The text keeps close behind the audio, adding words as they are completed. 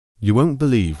You won't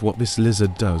believe what this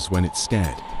lizard does when it's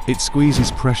scared. It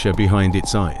squeezes pressure behind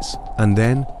its eyes, and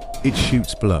then it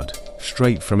shoots blood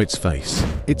straight from its face.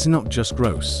 It's not just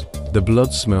gross. The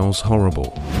blood smells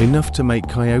horrible, enough to make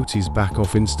coyotes back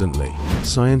off instantly.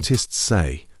 Scientists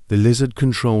say the lizard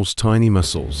controls tiny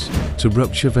muscles to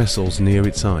rupture vessels near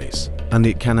its eyes, and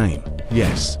it can aim.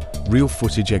 Yes, real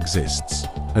footage exists,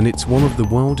 and it's one of the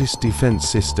wildest defense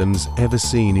systems ever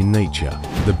seen in nature.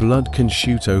 The blood can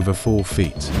shoot over 4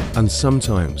 feet, and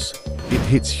sometimes it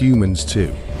hits humans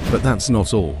too. But that's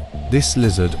not all. This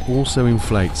lizard also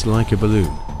inflates like a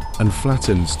balloon and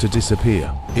flattens to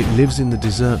disappear. It lives in the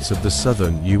deserts of the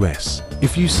southern US.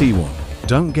 If you see one,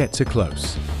 don't get too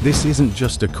close. This isn't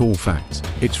just a cool fact.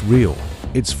 It's real,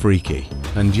 it's freaky,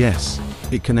 and yes,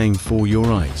 it can aim for your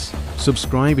eyes.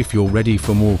 Subscribe if you're ready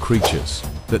for more creatures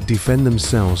that defend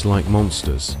themselves like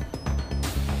monsters.